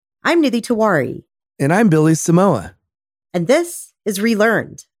I'm Nidhi Tiwari. And I'm Billy Samoa. And this is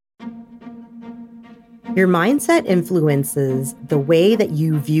Relearned. Your mindset influences the way that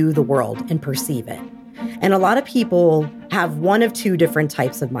you view the world and perceive it. And a lot of people have one of two different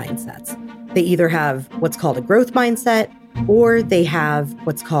types of mindsets. They either have what's called a growth mindset, or they have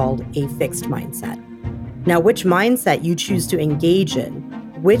what's called a fixed mindset. Now, which mindset you choose to engage in,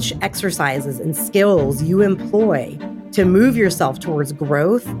 which exercises and skills you employ to move yourself towards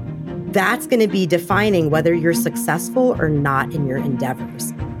growth, that's going to be defining whether you're successful or not in your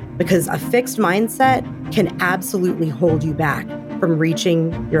endeavors. Because a fixed mindset can absolutely hold you back from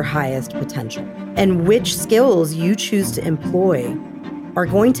reaching your highest potential. And which skills you choose to employ are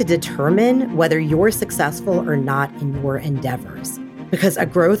going to determine whether you're successful or not in your endeavors. Because a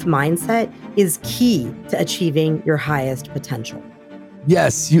growth mindset is key to achieving your highest potential.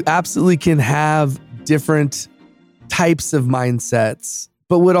 Yes, you absolutely can have different types of mindsets.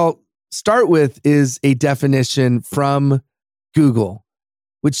 But what I'll start with is a definition from Google,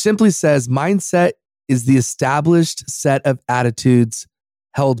 which simply says mindset is the established set of attitudes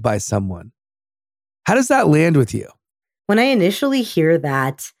held by someone. How does that land with you? When I initially hear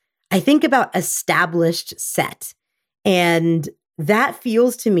that, I think about established set. And that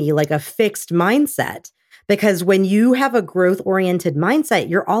feels to me like a fixed mindset. Because when you have a growth-oriented mindset,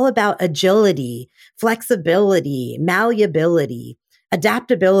 you're all about agility, flexibility, malleability,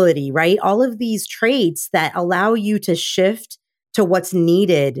 adaptability, right? All of these traits that allow you to shift to what's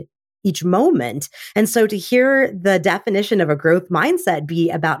needed each moment. And so to hear the definition of a growth mindset be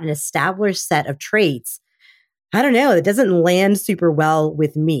about an established set of traits, I don't know, it doesn't land super well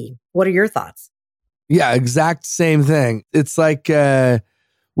with me. What are your thoughts? Yeah, exact same thing. It's like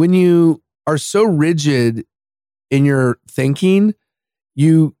when you are so rigid in your thinking,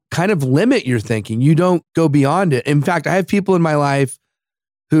 you kind of limit your thinking. You don't go beyond it. In fact, I have people in my life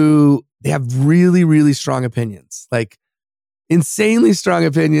who they have really, really strong opinions, like insanely strong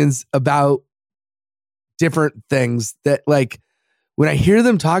opinions about different things that, like, when I hear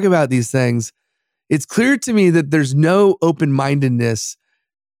them talk about these things, it's clear to me that there's no open-mindedness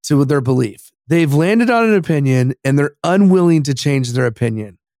to their belief. They've landed on an opinion and they're unwilling to change their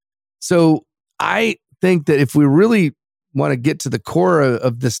opinion. So I think that if we really want to get to the core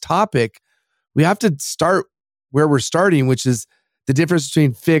of this topic, we have to start where we're starting, which is the difference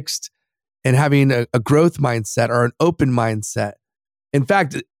between fixed and having a growth mindset or an open mindset. In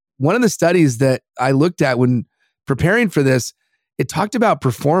fact, one of the studies that I looked at when preparing for this, it talked about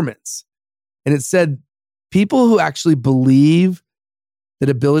performance. And it said people who actually believe that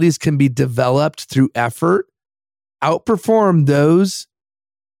abilities can be developed through effort outperform those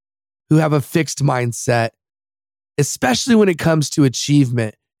who have a fixed mindset, especially when it comes to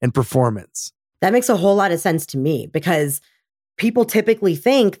achievement and performance. That makes a whole lot of sense to me because people typically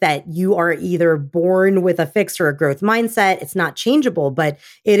think that you are either born with a fixed or a growth mindset. It's not changeable, but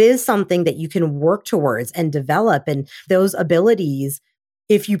it is something that you can work towards and develop. And those abilities,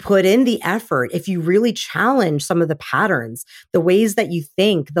 if you put in the effort, if you really challenge some of the patterns, the ways that you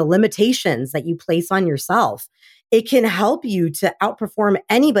think, the limitations that you place on yourself, it can help you to outperform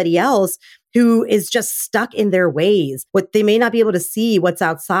anybody else who is just stuck in their ways. What they may not be able to see what's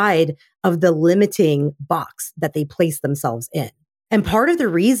outside of the limiting box that they place themselves in. And part of the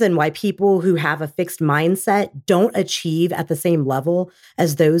reason why people who have a fixed mindset don't achieve at the same level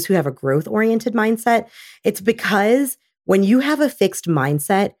as those who have a growth-oriented mindset, it's because when you have a fixed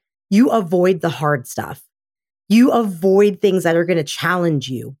mindset, you avoid the hard stuff. You avoid things that are going to challenge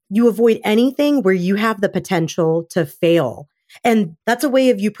you. You avoid anything where you have the potential to fail. And that's a way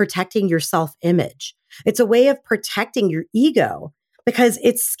of you protecting your self-image. It's a way of protecting your ego because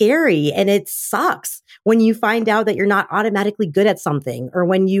it's scary and it sucks when you find out that you're not automatically good at something or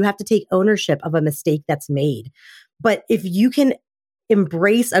when you have to take ownership of a mistake that's made. But if you can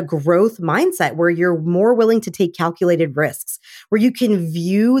embrace a growth mindset where you're more willing to take calculated risks, where you can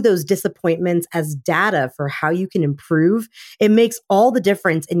view those disappointments as data for how you can improve, it makes all the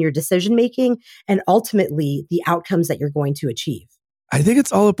difference in your decision-making and ultimately the outcomes that you're going to achieve. I think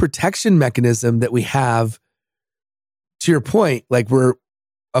it's all a protection mechanism that we have. To your point, like we're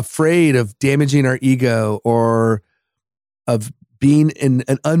afraid of damaging our ego or of being in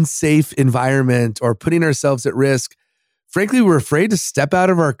an unsafe environment or putting ourselves at risk. Frankly, we're afraid to step out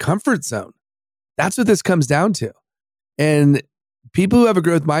of our comfort zone. That's what this comes down to. And people who have a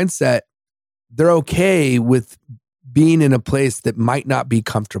growth mindset, they're okay with being in a place that might not be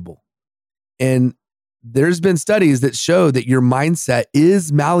comfortable. And there's been studies that show that your mindset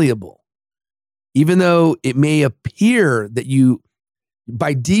is malleable. Even though it may appear that you,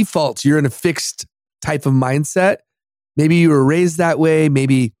 by default, you're in a fixed type of mindset. Maybe you were raised that way.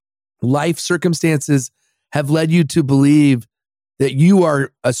 Maybe life circumstances have led you to believe that you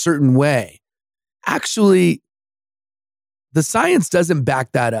are a certain way. Actually, the science doesn't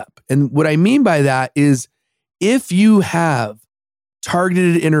back that up. And what I mean by that is if you have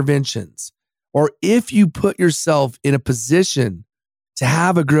targeted interventions, or if you put yourself in a position to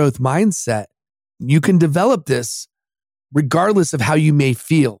have a growth mindset, you can develop this regardless of how you may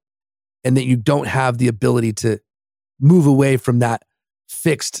feel, and that you don't have the ability to move away from that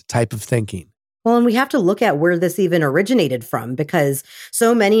fixed type of thinking. Well, and we have to look at where this even originated from, because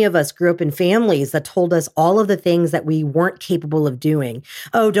so many of us grew up in families that told us all of the things that we weren't capable of doing.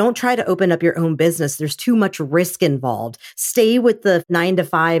 Oh, don't try to open up your own business. There's too much risk involved. Stay with the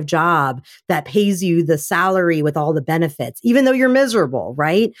 9-to-5 job that pays you the salary with all the benefits, even though you're miserable,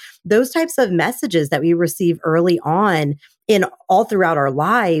 right? Those types of messages that we receive early on in all throughout our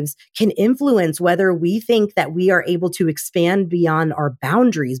lives can influence whether we think that we are able to expand beyond our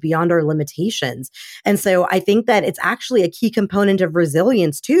boundaries, beyond our limitations. And so I think that it's actually a key component of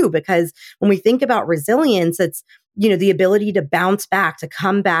resilience too, because when we think about resilience, it's, the ability to bounce back, to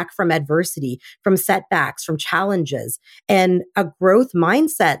come back from adversity, from setbacks, from challenges. And a growth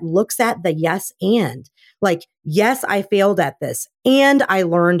mindset looks at the yes and. Like, yes, I failed at this and I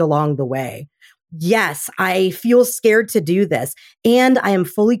learned along the way. Yes, I feel scared to do this, and I am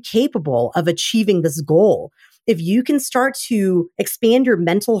fully capable of achieving this goal. If you can start to expand your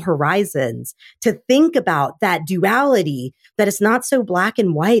mental horizons, to think about that duality, that it's not so black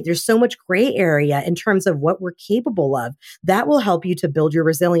and white, there's so much gray area in terms of what we're capable of, that will help you to build your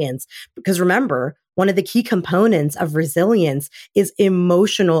resilience. Because remember, one of the key components of resilience is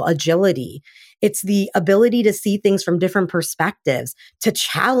emotional agility. It's the ability to see things from different perspectives, to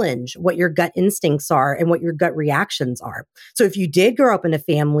challenge what your gut instincts are and what your gut reactions are. So if you did grow up in a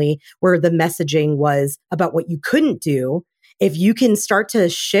family where the messaging was about what you couldn't do, if you can start to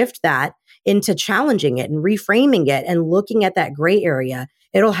shift that into challenging it and reframing it and looking at that gray area,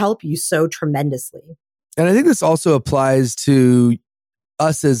 it'll help you so tremendously. And I think this also applies to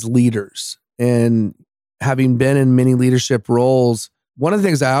us as leaders. And having been in many leadership roles, one of the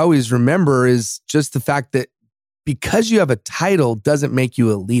things I always remember is just the fact that because you have a title doesn't make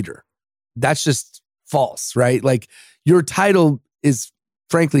you a leader. That's just false, right? Like, your title is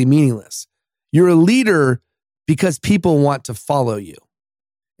frankly meaningless. You're a leader because people want to follow you.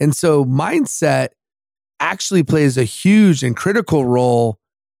 And so mindset actually plays a huge and critical role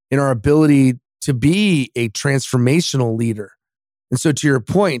in our ability to be a transformational leader. And so to your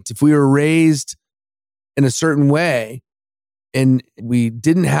point, if we were raised in a certain way and we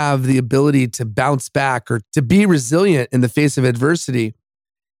didn't have the ability to bounce back or to be resilient in the face of adversity,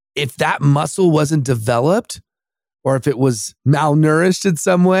 if that muscle wasn't developed or if it was malnourished in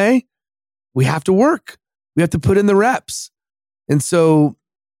some way, we have to work. We have to put in the reps. And so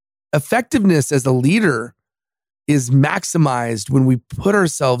effectiveness as a leader is maximized when we put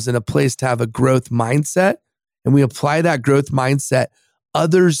ourselves in a place to have a growth mindset and we apply that growth mindset.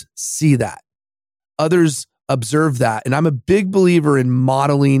 Others see that. Others observe that. And I'm a big believer in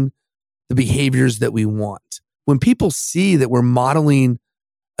modeling the behaviors that we want. When people see that we're modeling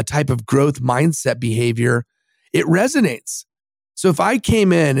a type of growth mindset behavior, it resonates. So if I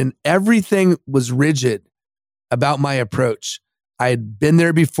came in and everything was rigid about my approach, I had been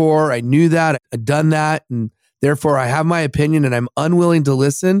there before, I knew that, I'd done that, and therefore I have my opinion and I'm unwilling to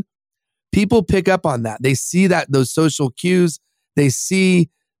listen, people pick up on that. They see that, those social cues, they see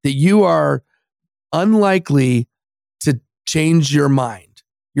that you are unlikely to change your mind.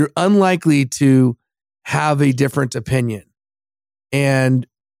 You're unlikely to have a different opinion. And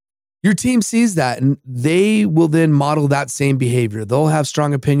your team sees that and they will then model that same behavior. They'll have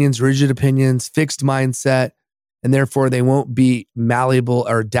strong opinions, rigid opinions, fixed mindset, and therefore they won't be malleable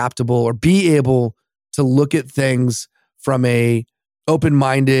or adaptable or be able to look at things from a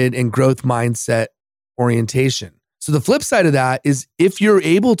open-minded and growth mindset orientation. So the flip side of that is if you're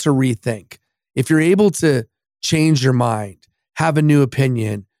able to rethink, if you're able to change your mind, have a new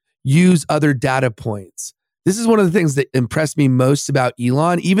opinion, use other data points. This is one of the things that impressed me most about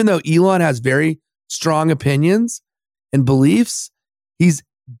Elon. Even though Elon has very strong opinions and beliefs, he's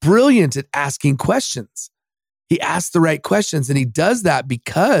brilliant at asking questions. He asks the right questions, and he does that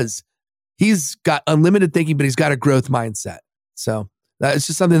because he's got unlimited thinking, but he's got a growth mindset. So that's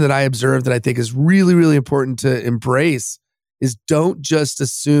just something that I observed that I think is really, really important to embrace is don't just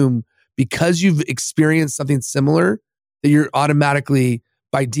assume because you've experienced something similar that you're automatically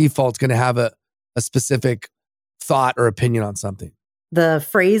by default going to have a specific thought or opinion on something. The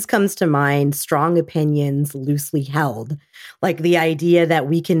phrase comes to mind, strong opinions loosely held. Like the idea that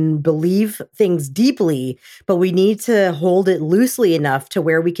we can believe things deeply, but we need to hold it loosely enough to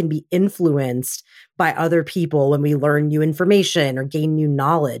where we can be influenced by other people when we learn new information or gain new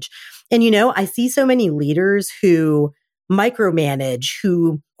knowledge. And, I see so many leaders who micromanage,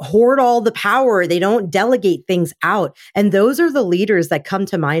 who hoard all the power. They don't delegate things out. And those are the leaders that come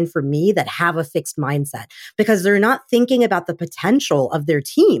to mind for me that have a fixed mindset because they're not thinking about the potential of their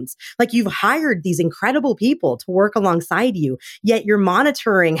teams. Like you've hired these incredible people to work alongside you, yet you're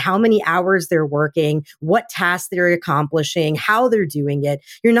monitoring how many hours they're working, what tasks they're accomplishing, how they're doing it.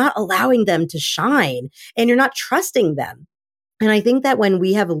 You're not allowing them to shine and you're not trusting them. And I think that when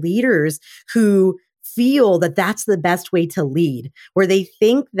we have leaders who feel that that's the best way to lead, where they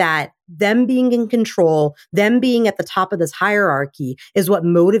think that them being in control, them being at the top of this hierarchy is what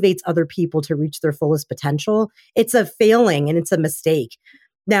motivates other people to reach their fullest potential, it's a failing and it's a mistake.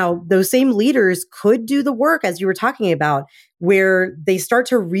 Now, those same leaders could do the work, as you were talking about, where they start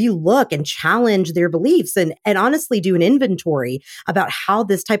to relook and challenge their beliefs and honestly do an inventory about how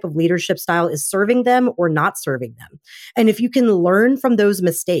this type of leadership style is serving them or not serving them. And if you can learn from those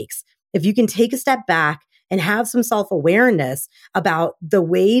mistakes, if you can take a step back and have some self-awareness about the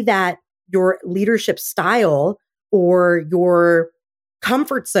way that your leadership style or your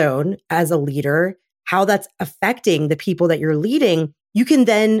comfort zone as a leader, how that's affecting the people that you're leading, you can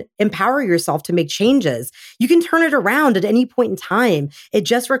then empower yourself to make changes. You can turn it around at any point in time. It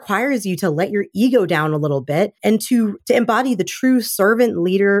just requires you to let your ego down a little bit and to embody the true servant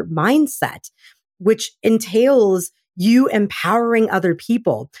leader mindset, which entails you empowering other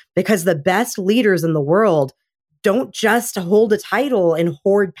people, because the best leaders in the world don't just hold a title and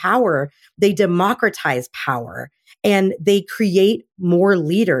hoard power. They democratize power and they create more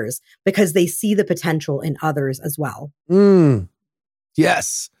leaders because they see the potential in others as well.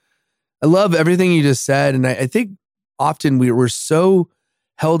 Yes. I love everything you just said. And I think often we're so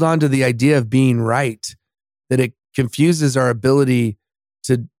held on to the idea of being right that it confuses our ability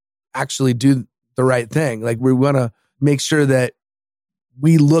to actually do the right thing. Like we want to make sure that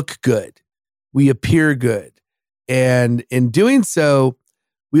we look good, we appear good. And in doing so,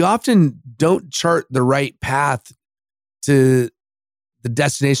 we often don't chart the right path to the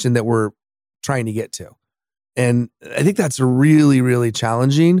destination that we're trying to get to. And I think that's really, really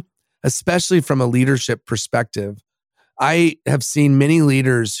challenging, especially from a leadership perspective. I have seen many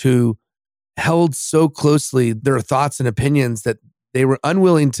leaders who held so closely their thoughts and opinions that they were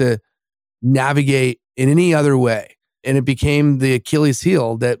unwilling to navigate in any other way. And it became the Achilles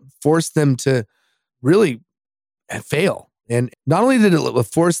heel that forced them to really fail. And not only did it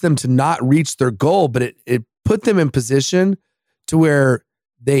force them to not reach their goal, but it put them in position to where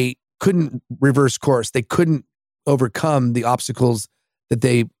they couldn't reverse course. They couldn't overcome the obstacles that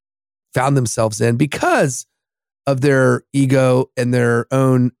they found themselves in because of their ego and their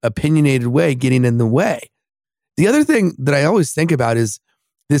own opinionated way getting in the way. The other thing that I always think about is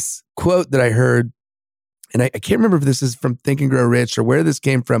this quote that I heard, and I can't remember if this is from Think and Grow Rich or where this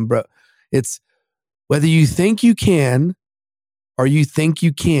came from, bro. It's whether you think you can or you think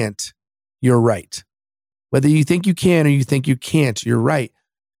you can't, you're right. Whether you think you can or you think you can't, you're right.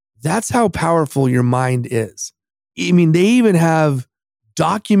 That's how powerful your mind is. I mean, they even have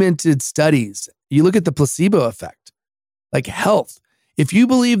documented studies. You look at the placebo effect, like health. If you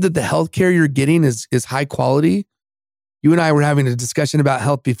believe that the healthcare you're getting is high quality, you and I were having a discussion about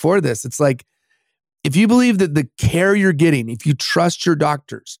health before this. It's like, if you believe that the care you're getting, if you trust your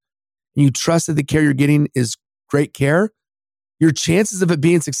doctors and you trust that the care you're getting is great care, your chances of it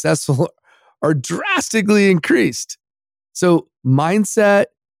being successful are drastically increased. So mindset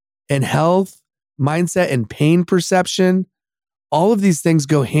and health, mindset and pain perception, all of these things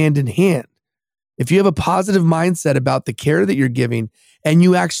go hand in hand. If you have a positive mindset about the care that you're giving and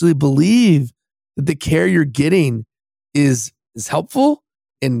you actually believe that the care you're getting is helpful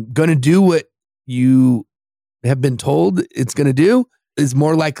and going to do what you have been told it's going to do, is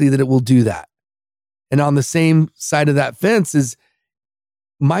more likely that it will do that. And on the same side of that fence is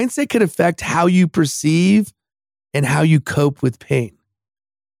mindset can affect how you perceive and how you cope with pain.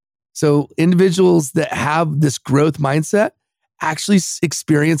 So individuals that have this growth mindset actually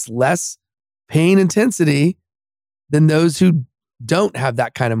experience less pain intensity than those who don't have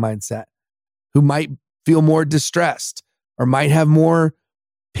that kind of mindset, who might feel more distressed or might have more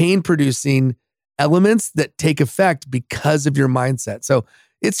pain producing elements that take effect because of your mindset. So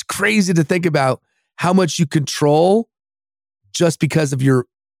it's crazy to think about how much you control just because of your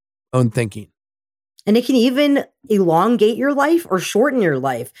own thinking. And it can even elongate your life or shorten your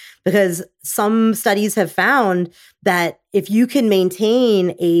life, because some studies have found that if you can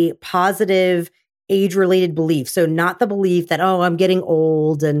maintain a positive age-related belief, so not the belief that, oh, I'm getting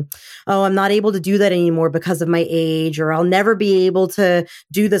old and, oh, I'm not able to do that anymore because of my age, or I'll never be able to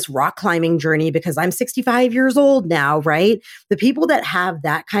do this rock climbing journey because I'm 65 years old now, right? The people that have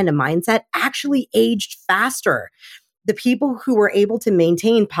that kind of mindset actually aged faster. The people who were able to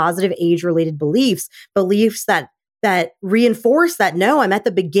maintain positive age-related beliefs that reinforce that, no, I'm at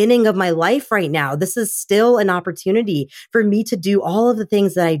the beginning of my life right now. This is still an opportunity for me to do all of the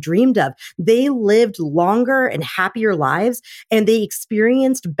things that I dreamed of. They lived longer and happier lives, and they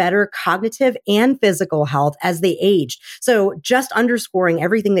experienced better cognitive and physical health as they aged. So just underscoring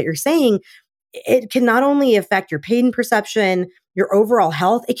everything that you're saying, it can not only affect your pain perception, your overall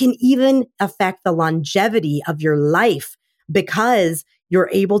health, it can even affect the longevity of your life, because you're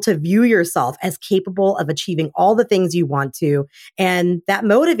able to view yourself as capable of achieving all the things you want to. And that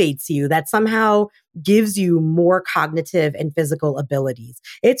motivates you, that somehow gives you more cognitive and physical abilities.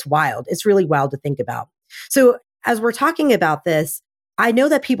 It's wild. It's really wild to think about. So as we're talking about this, I know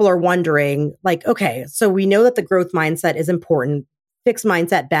that people are wondering, like, okay, so we know that the growth mindset is important, fixed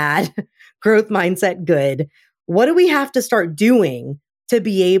mindset bad, growth mindset good. What do we have to start doing to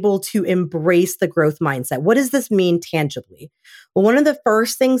be able to embrace the growth mindset? What does this mean tangibly? Well, one of the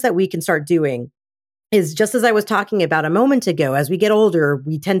first things that we can start doing is, just as I was talking about a moment ago, as we get older,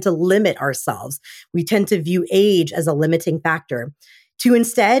 we tend to limit ourselves. We tend to view age as a limiting factor. To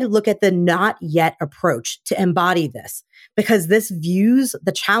instead look at the not yet approach to embody this, because this views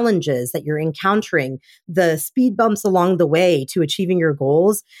the challenges that you're encountering, the speed bumps along the way to achieving your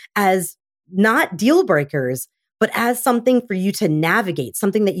goals, as not deal breakers, but as something for you to navigate,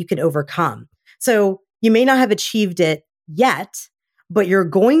 something that you can overcome. So you may not have achieved it yet, but you're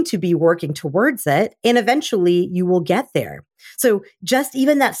going to be working towards it, and eventually you will get there. So just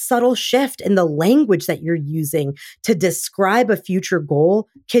even that subtle shift in the language that you're using to describe a future goal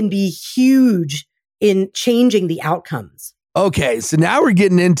can be huge in changing the outcomes. Okay, so now we're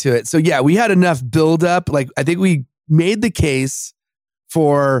getting into it. So yeah, we had enough buildup. Like, I think we made the case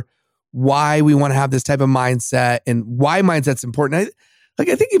for why we want to have this type of mindset and why mindset's important. I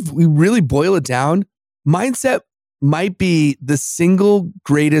think if we really boil it down, mindset might be the single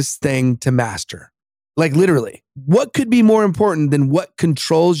greatest thing to master. Like, literally, what could be more important than what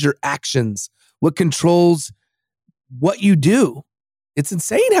controls your actions? What controls what you do? It's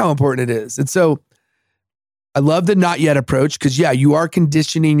insane how important it is. And so I love the not yet approach, because yeah, you are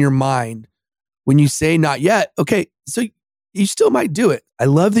conditioning your mind when you say not yet. Okay, so you still might do it. I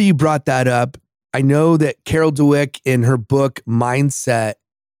love that you brought that up. I know that Carol Dweck in her book Mindset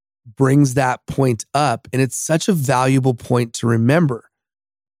brings that point up, and it's such a valuable point to remember,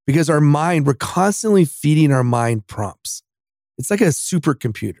 because our mind, we're constantly feeding our mind prompts. It's like a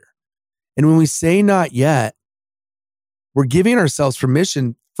supercomputer. And when we say not yet, we're giving ourselves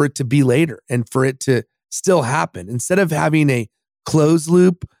permission for it to be later and for it to still happen. Instead of having a closed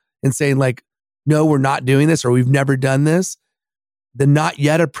loop and saying like, no, we're not doing this, or we've never done this, the not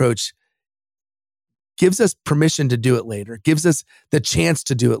yet approach gives us permission to do it later, gives us the chance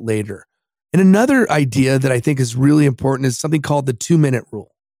to do it later. And another idea that I think is really important is something called the 2-minute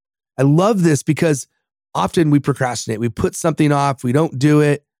rule. I love this because often we procrastinate. We put something off, we don't do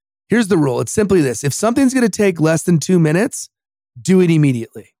it. Here's the rule. It's simply this. If something's going to take less than 2 minutes, do it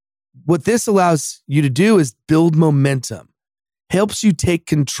immediately. What this allows you to do is build momentum, helps you take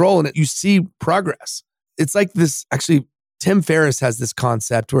control, and you see progress. It's like this, actually, Tim Ferriss has this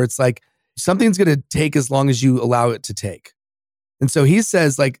concept where it's like something's going to take as long as you allow it to take. And so he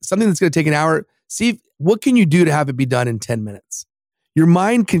says, like, something that's going to take an hour, what can you do to have it be done in 10 minutes? Your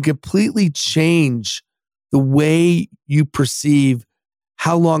mind can completely change the way you perceive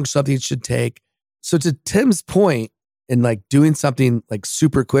how long something should take. So to Tim's point, in like doing something like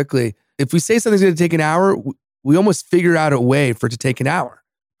super quickly, if we say something's going to take an hour, we almost figure out a way for it to take an hour.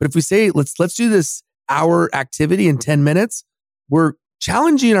 But if we say, let's do this hour activity in 10 minutes, we're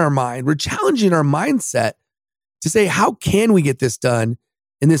challenging our mind, we're challenging our mindset to say, how can we get this done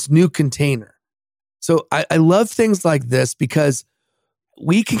in this new container? So I love things like this because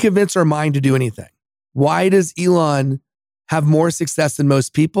we can convince our mind to do anything. Why does Elon have more success than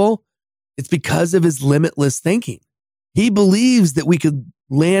most people? It's because of his limitless thinking. He believes that we could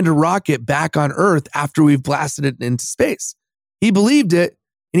land a rocket back on Earth after we've blasted it into space. He believed it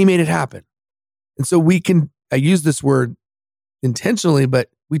and he made it happen. And so I use this word intentionally, but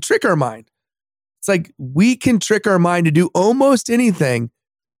we trick our mind. It's like we can trick our mind to do almost anything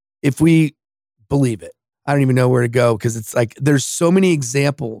if we believe it. I don't even know where to go because it's like there's so many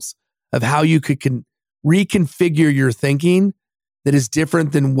examples of how you could reconfigure your thinking that is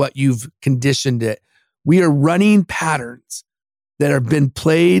different than what you've conditioned it. We are running patterns that have been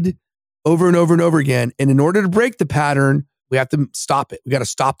played over and over and over again. And in order to break the pattern, we have to stop it. We got to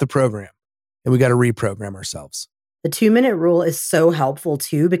stop the program and we got to reprogram ourselves. The 2-minute rule is so helpful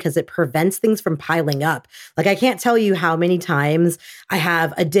too, because it prevents things from piling up. Like, I can't tell you how many times I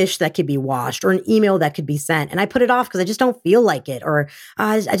have a dish that could be washed or an email that could be sent, and I put it off because I just don't feel like it, or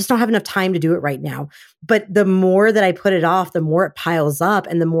I just don't have enough time to do it right now. But the more that I put it off, the more it piles up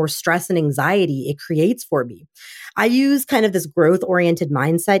and the more stress and anxiety it creates for me. I use kind of this growth oriented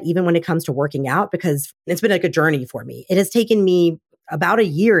mindset, even when it comes to working out, because it's been like a journey for me. It has taken me about a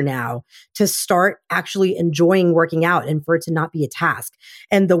year now to start actually enjoying working out and for it to not be a task.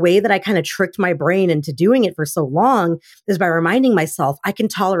 And the way that I kind of tricked my brain into doing it for so long is by reminding myself I can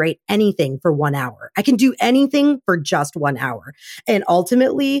tolerate anything for 1 hour. I can do anything for just 1 hour. And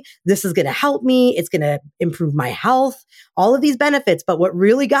ultimately, this is going to help me. It's going to improve my health, all of these benefits. But what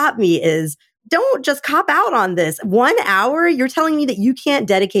really got me is, don't just cop out on this. 1 hour? You're telling me that you can't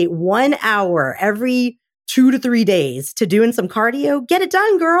dedicate 1 hour every 2 to 3 days to doing some cardio? Get it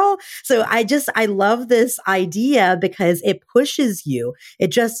done, girl. So I love this idea because it pushes you. It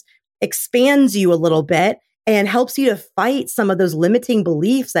just expands you a little bit and helps you to fight some of those limiting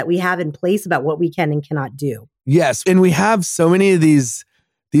beliefs that we have in place about what we can and cannot do. Yes. And we have so many of these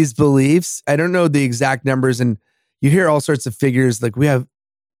beliefs. I don't know the exact numbers. And you hear all sorts of figures. Like, we have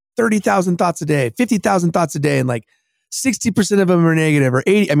 30,000 thoughts a day, 50,000 thoughts a day. And like 60% of them are negative, or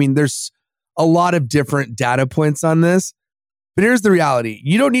 80. I mean, there's a lot of different data points on this, but here's the reality.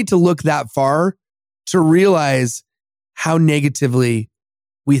 You don't need to look that far to realize how negatively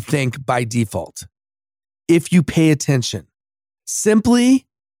we think by default. If you pay attention, simply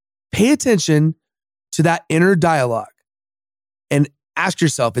pay attention to that inner dialogue and ask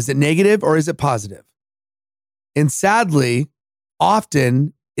yourself, is it negative or is it positive? And sadly,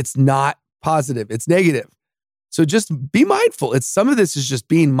 often it's not positive, it's negative. So just be mindful. Some of this is just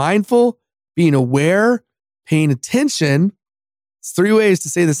being mindful, being aware, paying attention. It's 3 ways to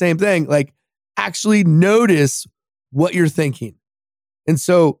say the same thing. Like, actually notice what you're thinking. And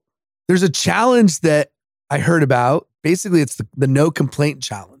so there's a challenge that I heard about. Basically, it's the no complaint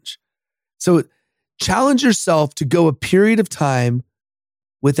challenge. So challenge yourself to go a period of time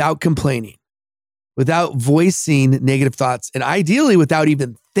without complaining, without voicing negative thoughts, and ideally without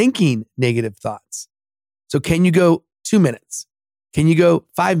even thinking negative thoughts. So can you go 2 minutes? Can you go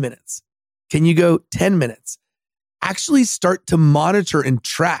 5 minutes? Can you go 10 minutes? Actually start to monitor and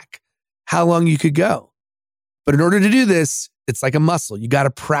track how long you could go. But in order to do this, it's like a muscle. You got to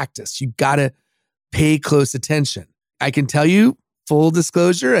practice. You got to pay close attention. I can tell you, full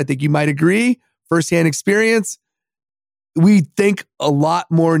disclosure, I think you might agree, firsthand experience, we think a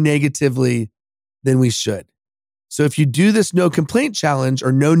lot more negatively than we should. So if you do this no complaint challenge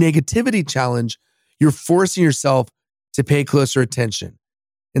or no negativity challenge, you're forcing yourself to pay closer attention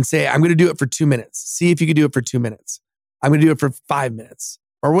and say, I'm going to do it for 2 minutes. See if you can do it for 2 minutes. I'm going to do it for 5 minutes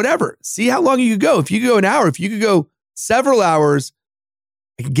or whatever. See how long you could go. If you could go an hour, if you could go several hours,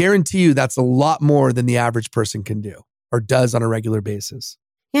 I can guarantee you that's a lot more than the average person can do or does on a regular basis.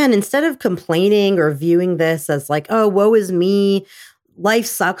 Yeah. And instead of complaining or viewing this as like, oh, woe is me, life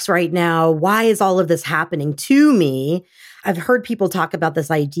sucks right now, why is all of this happening to me? I've heard people talk about this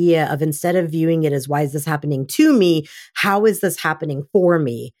idea of, instead of viewing it as why is this happening to me, how is this happening for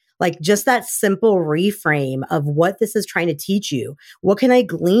me? Like, just that simple reframe of what this is trying to teach you. What can I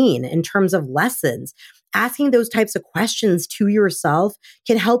glean in terms of lessons? Asking those types of questions to yourself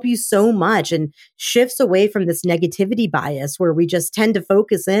can help you so much and shifts away from this negativity bias where we just tend to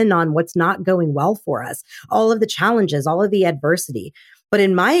focus in on what's not going well for us, all of the challenges, all of the adversity. But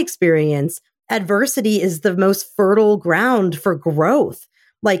in my experience, adversity is the most fertile ground for growth.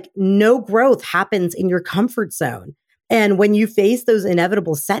 Like, no growth happens in your comfort zone. And when you face those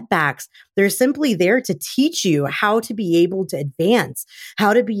inevitable setbacks, they're simply there to teach you how to be able to advance,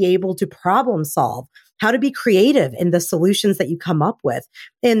 how to be able to problem solve, how to be creative in the solutions that you come up with.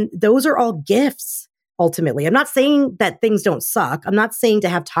 And those are all gifts. Ultimately, I'm not saying that things don't suck. I'm not saying to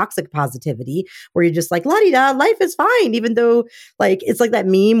have toxic positivity where you're just like, la-di-da, life is fine. Even though, like, it's like that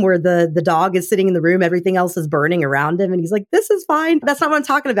meme where the dog is sitting in the room, everything else is burning around him. And he's like, this is fine. That's not what I'm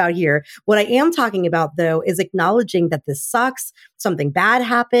talking about here. What I am talking about, though, is acknowledging that this sucks. Something bad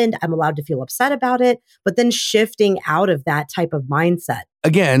happened. I'm allowed to feel upset about it, but then shifting out of that type of mindset.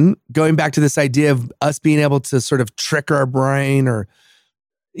 Again, going back to this idea of us being able to sort of trick our brain, or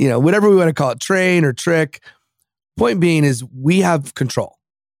whatever we want to call it, train or trick. Point being is we have control.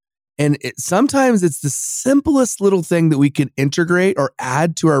 And sometimes it's the simplest little thing that we can integrate or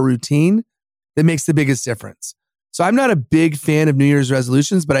add to our routine that makes the biggest difference. So I'm not a big fan of New Year's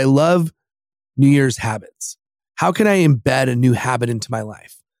resolutions, but I love New Year's habits. How can I embed a new habit into my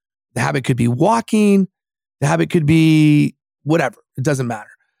life? The habit could be walking. The habit could be whatever. It doesn't matter.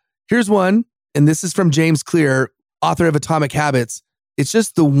 Here's one, and this is from James Clear, author of Atomic Habits. It's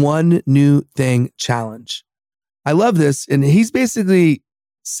just the one new thing challenge. I love this. And he's basically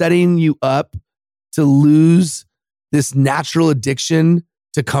setting you up to lose this natural addiction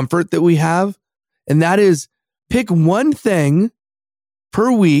to comfort that we have. And that is pick one thing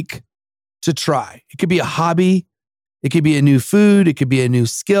per week to try. It could be a hobby. It could be a new food. It could be a new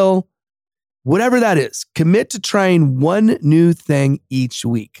skill. Whatever that is, commit to trying one new thing each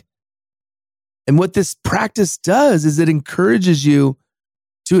week. And what this practice does is it encourages you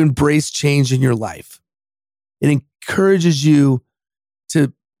to embrace change in your life. It encourages you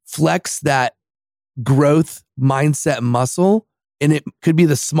to flex that growth mindset muscle. And it could be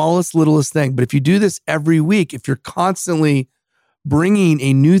the smallest, littlest thing. But if you do this every week, if you're constantly bringing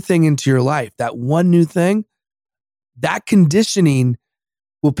a new thing into your life, that one new thing, that conditioning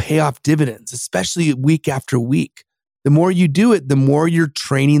will pay off dividends, especially week after week. The more you do it, the more you're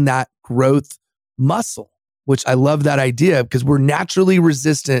training that growth muscle, which I love that idea because we're naturally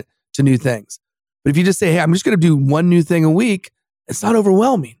resistant to new things. But if you just say, hey, I'm just going to do one new thing a week, it's not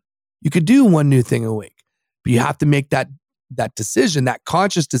overwhelming. You could do one new thing a week, but you have to make that decision, that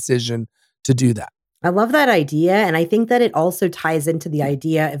conscious decision to do that. I love that idea. And I think that it also ties into the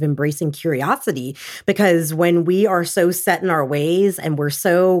idea of embracing curiosity, because when we are so set in our ways and we're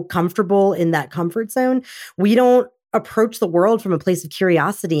so comfortable in that comfort zone, we don't approach the world from a place of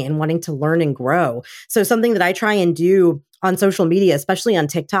curiosity and wanting to learn and grow. So something that I try and do on social media, especially on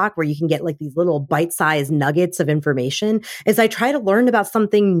TikTok, where you can get like these little bite-sized nuggets of information, is I try to learn about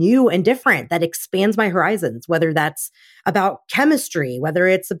something new and different that expands my horizons, whether that's about chemistry, whether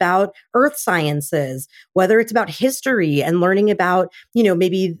it's about earth sciences, whether it's about history and learning about,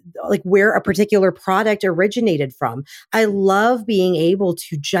 maybe like where a particular product originated from. I love being able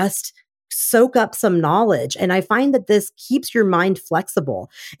to just soak up some knowledge. And I find that this keeps your mind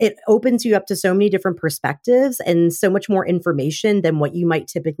flexible. It opens you up to so many different perspectives and so much more information than what you might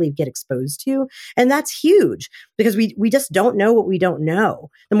typically get exposed to. And that's huge because we just don't know what we don't know.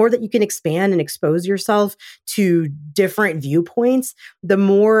 The more that you can expand and expose yourself to different viewpoints, the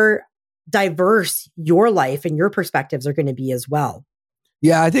more diverse your life and your perspectives are going to be as well.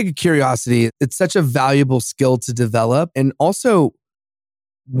 Yeah, I think curiosity, it's such a valuable skill to develop. And also,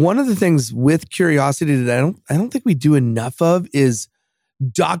 one of the things with curiosity that I don't think we do enough of is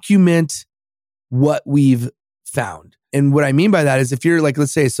document what we've found. And what I mean by that is if you're like,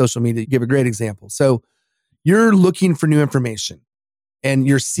 let's say social media, give a great example. So you're looking for new information and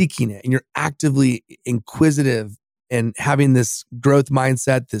you're seeking it and you're actively inquisitive and having this growth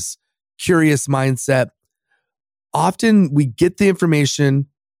mindset, this curious mindset. Often we get the information,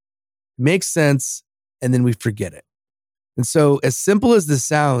 makes sense, and then we forget it. And so as simple as this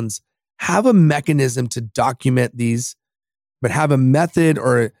sounds, have a mechanism to document these, but have a method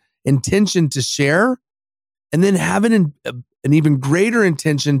or intention to share, and then have an even greater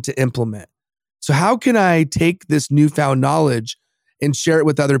intention to implement. So how can I take this newfound knowledge and share it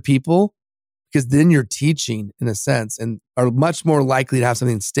with other people? Because then you're teaching in a sense and are much more likely to have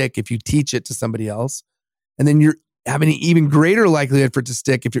something stick if you teach it to somebody else. And then you're having an even greater likelihood for it to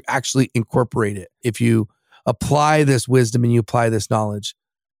stick if you actually incorporate it, if you apply this wisdom and you apply this knowledge.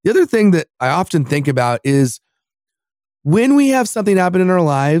 The other thing that I often think about is when we have something happen in our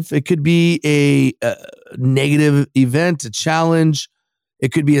life, it could be a negative event, a challenge.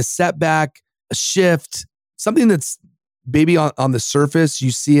 It could be a setback, a shift, something that's maybe on the surface,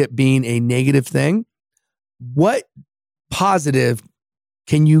 you see it being a negative thing. What positive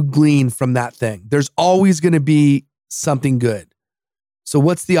can you glean from that thing? There's always going to be something good. So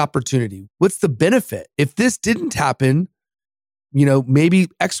what's the opportunity? What's the benefit? If this didn't happen, maybe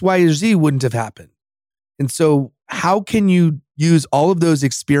X, Y, or Z wouldn't have happened. And so how can you use all of those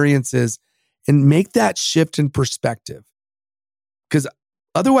experiences and make that shift in perspective? Because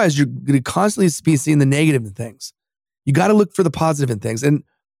otherwise you're going to constantly be seeing the negative in things. You got to look for the positive in things. And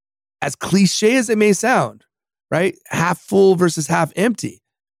as cliche as it may sound, right? Half full versus half empty.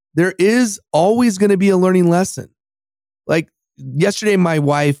 There is always going to be a learning lesson. Like, yesterday, my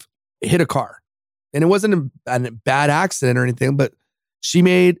wife hit a car and it wasn't a bad accident or anything, but she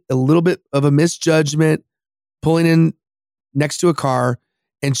made a little bit of a misjudgment pulling in next to a car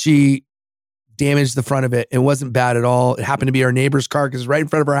and she damaged the front of it. It wasn't bad at all. It happened to be our neighbor's car because it's right in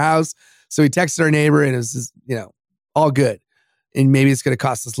front of our house. So we texted our neighbor and it was just, all good. And maybe it's going to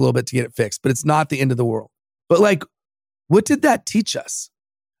cost us a little bit to get it fixed, but it's not the end of the world. But like, what did that teach us?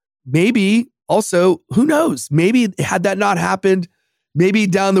 Maybe Also, who knows? Maybe had that not happened, maybe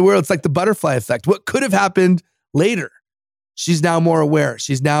down the road, it's like the butterfly effect. What could have happened later? She's now more aware.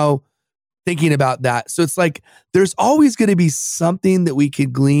 She's now thinking about that. So it's like, there's always going to be something that we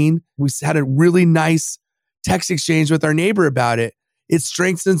could glean. We had a really nice text exchange with our neighbor about it. It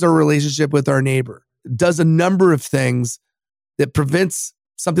strengthens our relationship with our neighbor. It does a number of things that prevents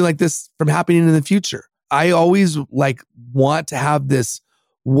something like this from happening in the future. I always want to have this,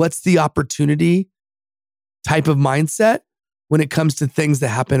 what's the opportunity type of mindset when it comes to things that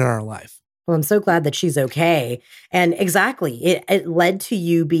happen in our life. Well, I'm so glad that she's okay. And exactly, it led to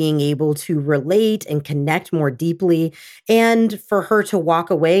you being able to relate and connect more deeply. And for her to walk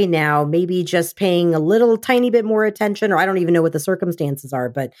away now, maybe just paying a little tiny bit more attention, or I don't even know what the circumstances are,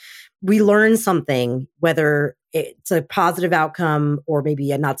 but we learn something, whether it's a positive outcome or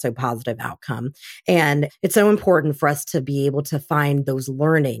maybe a not so positive outcome. And it's so important for us to be able to find those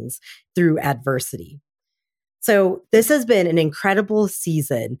learnings through adversity. So this has been an incredible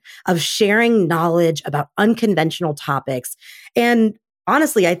season of sharing knowledge about unconventional topics. And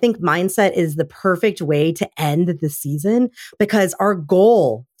honestly, I think mindset is the perfect way to end the season, because our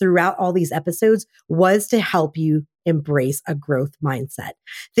goal throughout all these episodes was to help you embrace a growth mindset.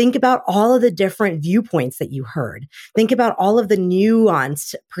 Think about all of the different viewpoints that you heard. Think about all of the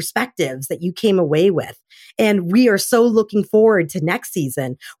nuanced perspectives that you came away with. And we are so looking forward to next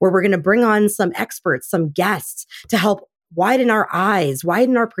season, where we're going to bring on some experts, some guests to help widen our eyes,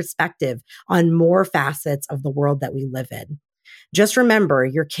 widen our perspective on more facets of the world that we live in. Just remember,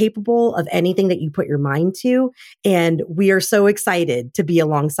 you're capable of anything that you put your mind to, and we are so excited to be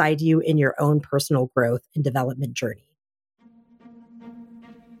alongside you in your own personal growth and development journey.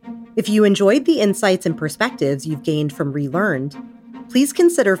 If you enjoyed the insights and perspectives you've gained from Relearned, please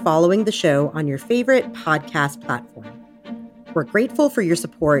consider following the show on your favorite podcast platform. We're grateful for your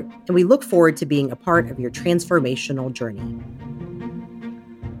support, and we look forward to being a part of your transformational journey.